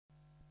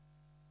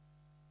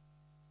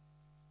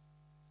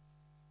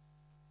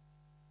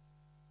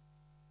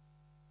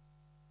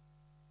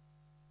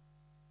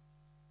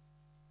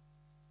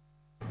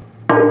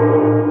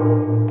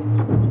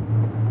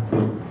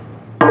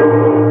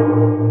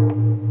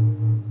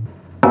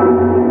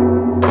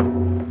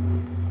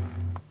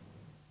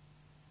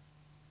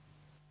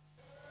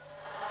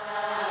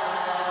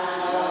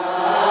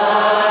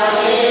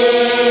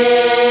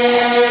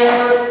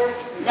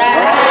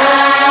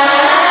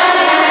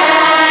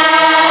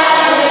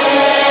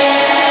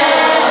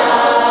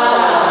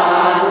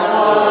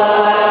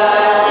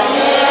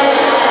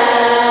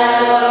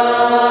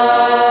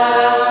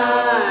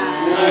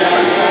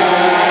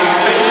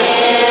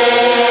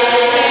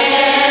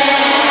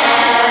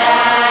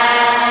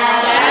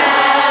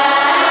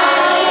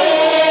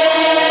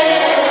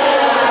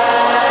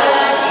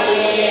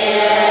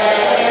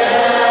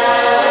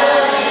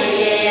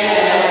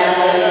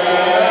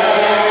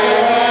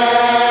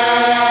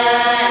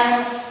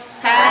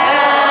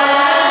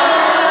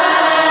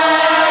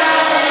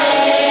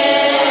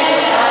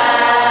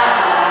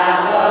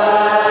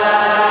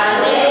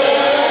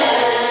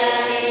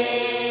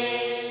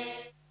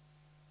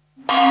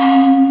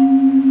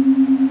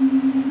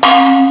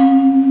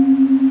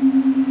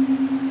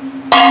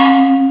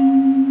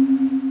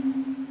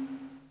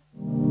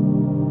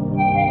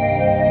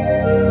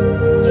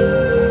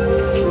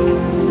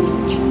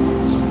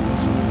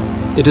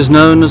It is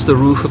known as the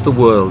roof of the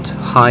world.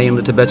 High in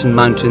the Tibetan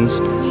mountains,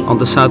 on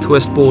the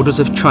southwest borders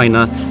of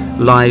China,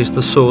 lies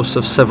the source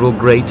of several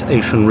great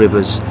Asian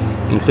rivers,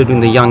 including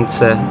the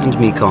Yangtze and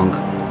Mekong.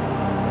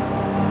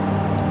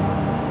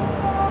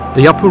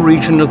 The upper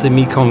region of the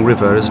Mekong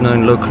River is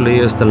known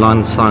locally as the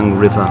Yan-jing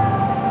River.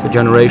 For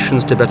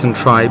generations, Tibetan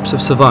tribes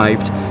have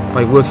survived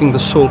by working the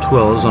salt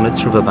wells on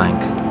its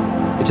riverbank.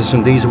 It is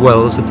from these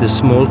wells that this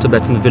small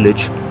Tibetan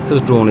village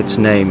has drawn its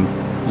name,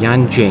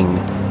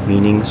 Yanjing,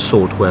 meaning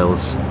salt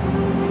wells.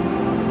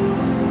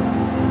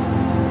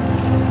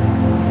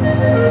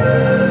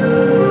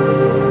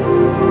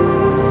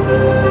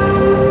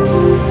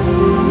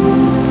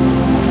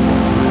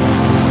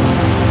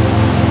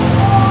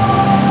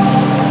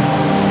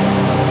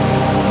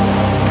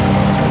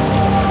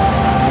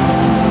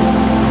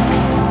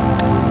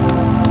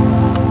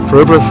 For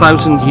over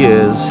 1,000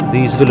 years,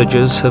 these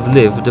villagers have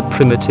lived a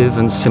primitive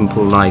and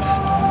simple life,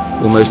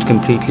 almost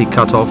completely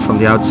cut off from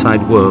the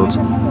outside world.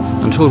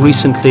 Until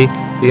recently,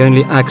 the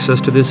only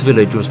access to this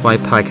village was by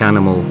pack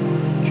animal.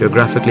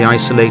 Geographically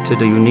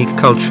isolated, a unique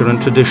culture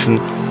and tradition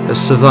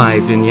has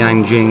survived in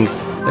Yanjing,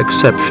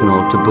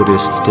 exceptional to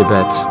Buddhist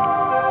Tibet.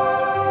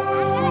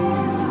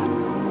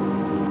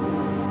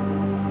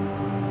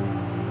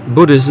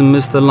 Buddhism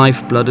is the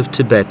lifeblood of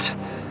Tibet,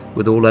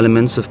 with all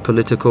elements of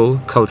political,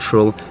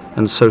 cultural,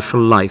 and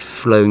social life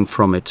flowing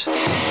from it.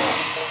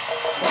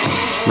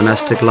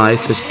 Monastic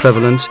life is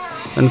prevalent,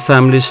 and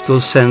families still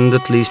send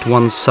at least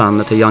one son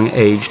at a young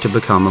age to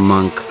become a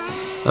monk.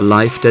 A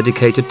life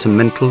dedicated to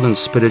mental and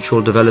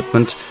spiritual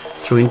development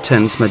through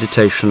intense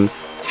meditation,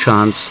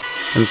 chants,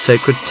 and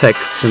sacred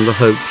texts in the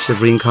hopes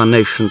of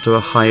reincarnation to a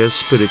higher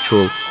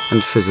spiritual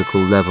and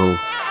physical level.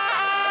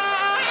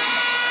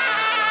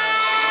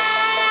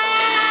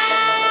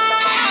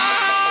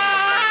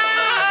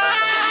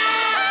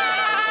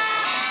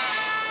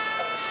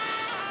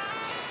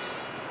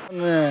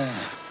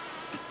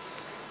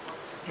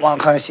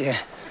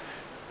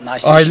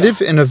 I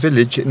live in a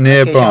village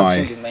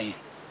nearby.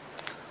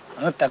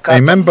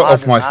 A member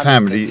of my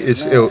family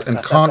is ill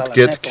and can't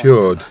get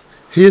cured.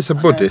 He is a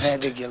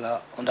Buddhist.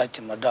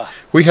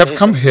 We have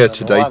come here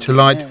today to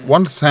light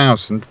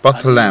 1,000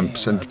 butter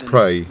lamps and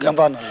pray.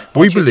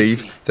 We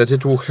believe that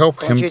it will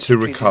help him to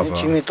recover.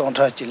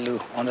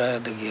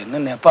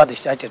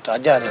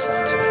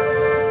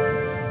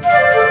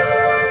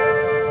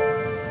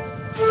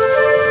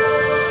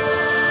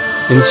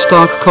 In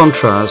stark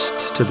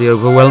contrast to the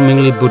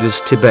overwhelmingly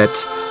Buddhist Tibet,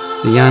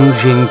 the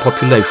Yanjing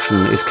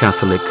population is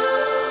Catholic.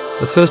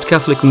 The first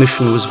Catholic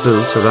mission was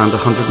built around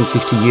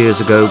 150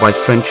 years ago by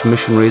French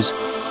missionaries,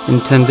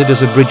 intended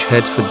as a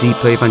bridgehead for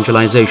deeper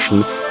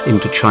evangelization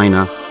into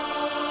China.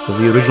 Of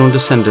the original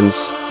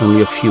descendants,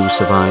 only a few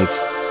survive.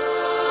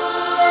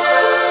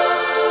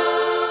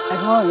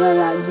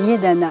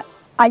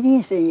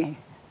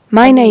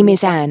 My name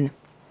is Anne.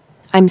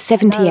 I'm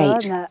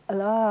 78.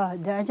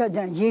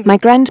 My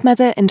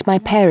grandmother and my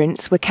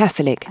parents were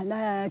Catholic,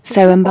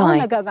 so am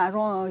I.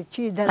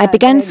 I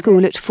began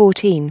school at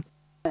 14.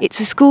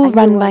 It's a school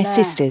run by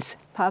sisters.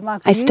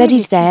 I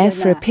studied there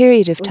for a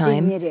period of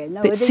time,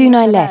 but soon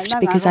I left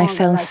because I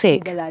fell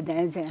sick.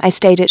 I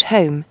stayed at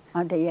home,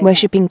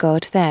 worshipping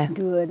God there.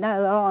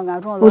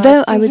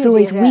 Although I was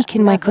always weak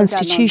in my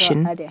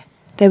constitution,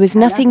 there was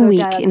nothing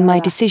weak in my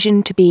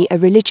decision to be a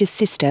religious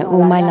sister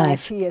all my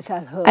life.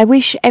 I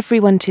wish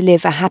everyone to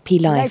live a happy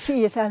life,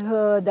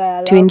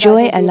 to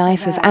enjoy a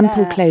life of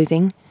ample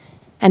clothing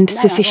and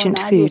sufficient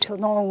food.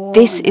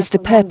 This is the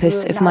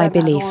purpose of my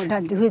belief.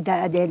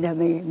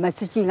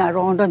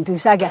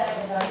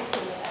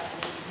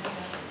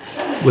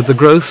 With the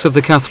growth of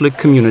the Catholic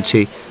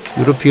community,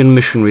 European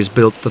missionaries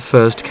built the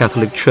first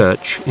Catholic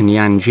church in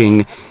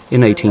Yanjing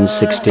in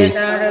 1860.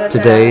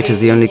 Today it is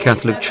the only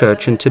Catholic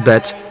church in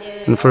Tibet,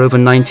 and for over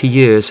 90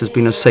 years has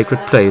been a sacred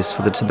place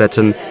for the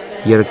Tibetan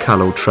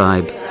Yerkalo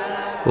tribe.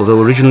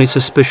 Although originally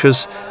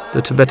suspicious,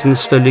 the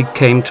Tibetans slowly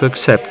came to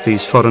accept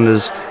these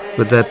foreigners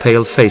with their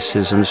pale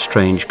faces and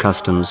strange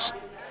customs.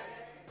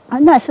 I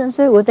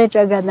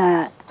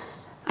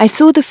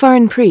saw the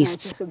foreign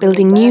priests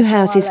building new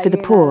houses for the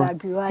poor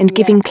and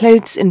giving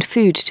clothes and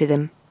food to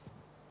them.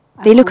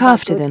 They look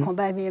after them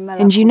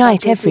and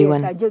unite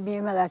everyone.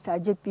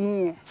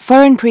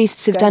 Foreign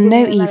priests have done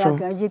no evil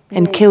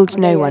and killed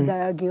no one.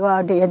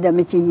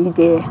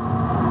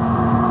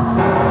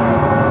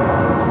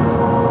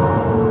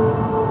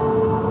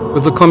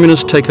 With the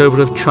communist takeover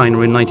of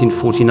China in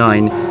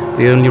 1949,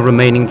 the only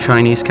remaining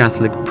Chinese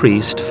Catholic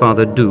priest,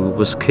 Father Du,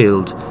 was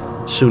killed.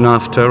 Soon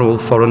after, all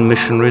foreign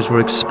missionaries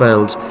were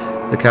expelled.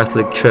 The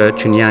Catholic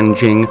Church in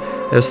Yanjing,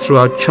 as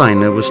throughout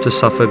China, was to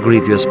suffer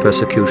grievous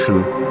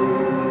persecution.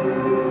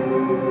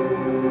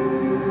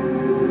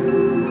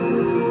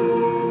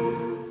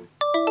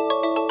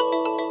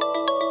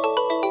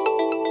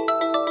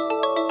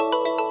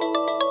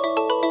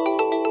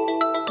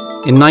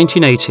 In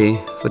 1980,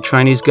 the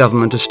Chinese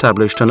government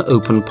established an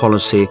open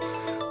policy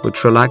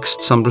which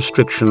relaxed some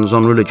restrictions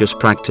on religious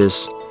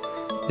practice.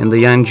 In the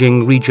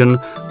Yanjing region,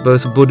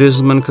 both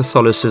Buddhism and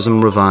Catholicism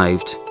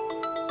revived.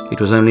 It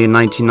was only in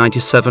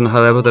 1997,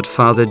 however, that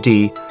Father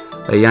D,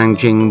 a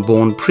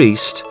Yanjing-born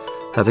priest,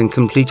 having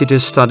completed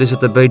his studies at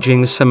the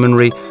Beijing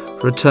seminary,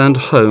 returned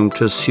home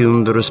to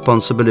assume the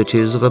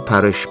responsibilities of a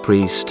parish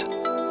priest.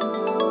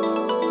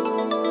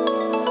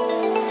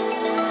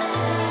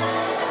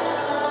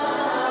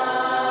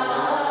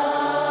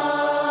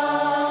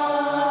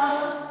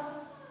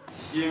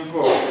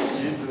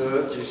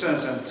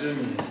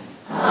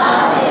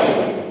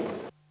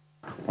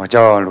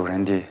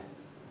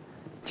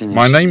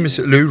 My name is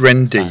Lu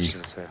Rendi.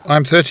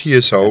 I'm 30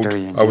 years old.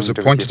 I was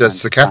appointed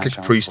as the Catholic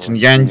priest in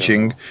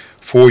Yanjing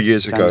 4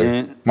 years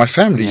ago. My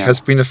family has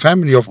been a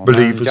family of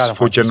believers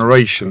for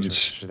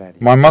generations.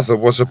 My mother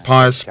was a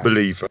pious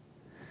believer.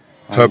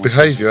 Her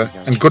behavior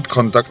and good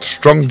conduct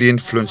strongly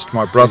influenced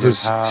my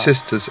brothers,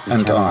 sisters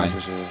and I.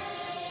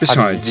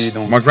 Besides,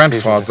 my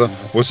grandfather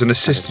was an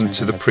assistant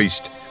to the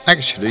priest.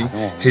 Actually,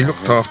 he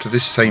looked after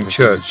this same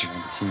church.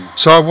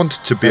 So I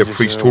wanted to be a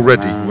priest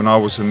already when I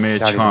was a mere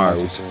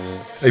child,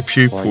 a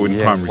pupil in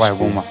primary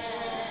school.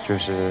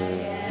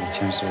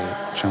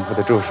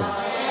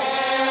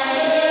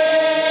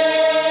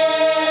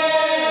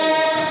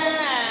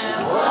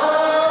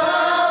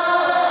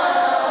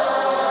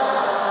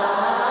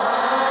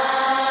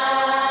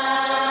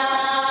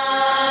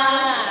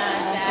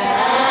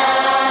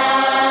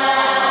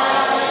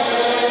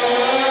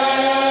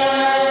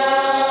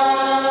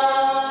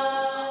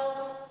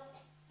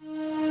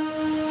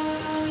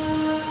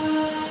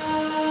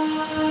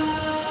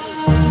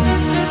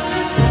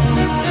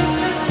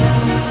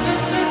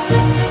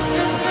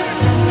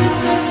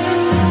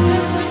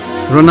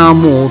 There are now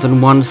more than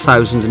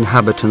 1,000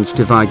 inhabitants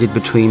divided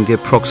between the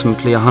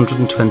approximately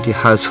 120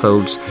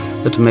 households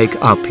that make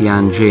up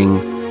Yanjing.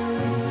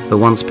 The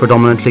once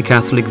predominantly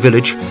Catholic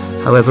village,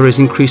 however, is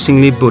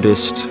increasingly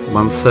Buddhist.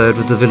 1/3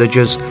 of the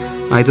villagers,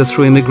 either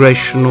through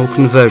immigration or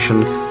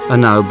conversion, are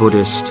now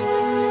Buddhist.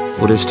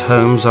 Buddhist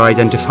homes are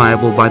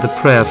identifiable by the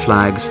prayer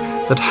flags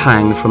that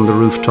hang from the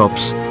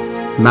rooftops,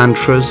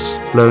 mantras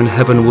blown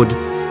heavenward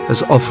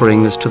as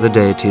offerings to the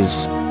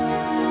deities.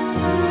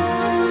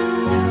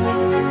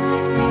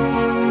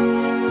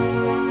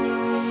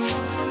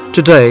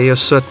 Today, a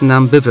certain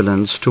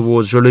ambivalence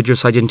towards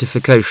religious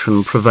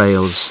identification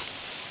prevails.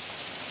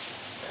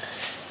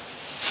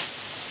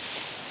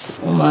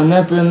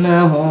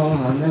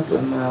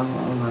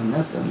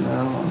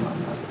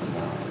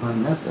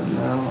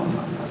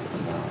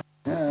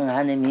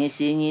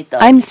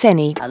 I'm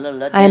Seni.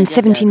 I am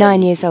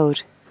 79 years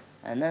old.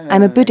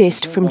 I'm a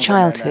Buddhist from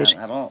childhood.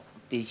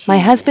 My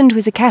husband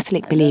was a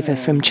Catholic believer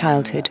from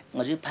childhood.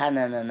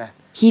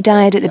 He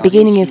died at the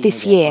beginning of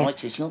this year,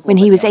 when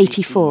he was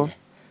 84.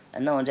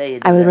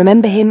 I will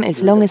remember him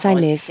as long as I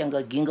live.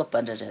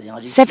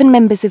 7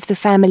 members of the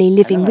family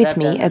living with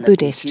me are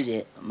Buddhist.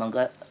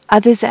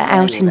 Others are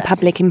out in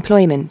public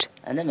employment.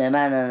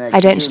 I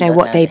don't know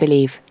what they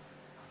believe.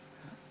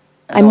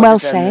 I'm well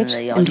fed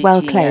and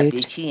well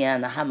clothed.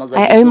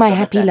 I owe my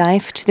happy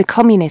life to the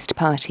Communist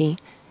Party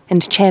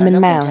and Chairman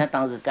Mao.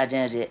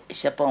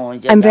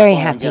 I'm very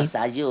happy.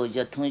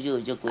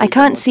 I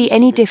can't see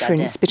any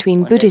difference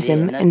between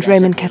Buddhism and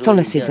Roman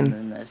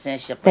Catholicism.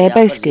 They are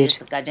both good.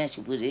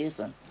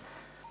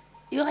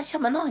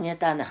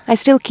 I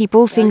still keep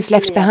all things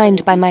left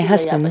behind by my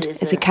husband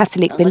as a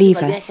Catholic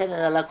believer.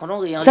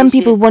 Some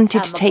people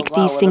wanted to take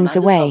these things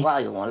away,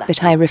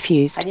 but I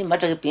refused.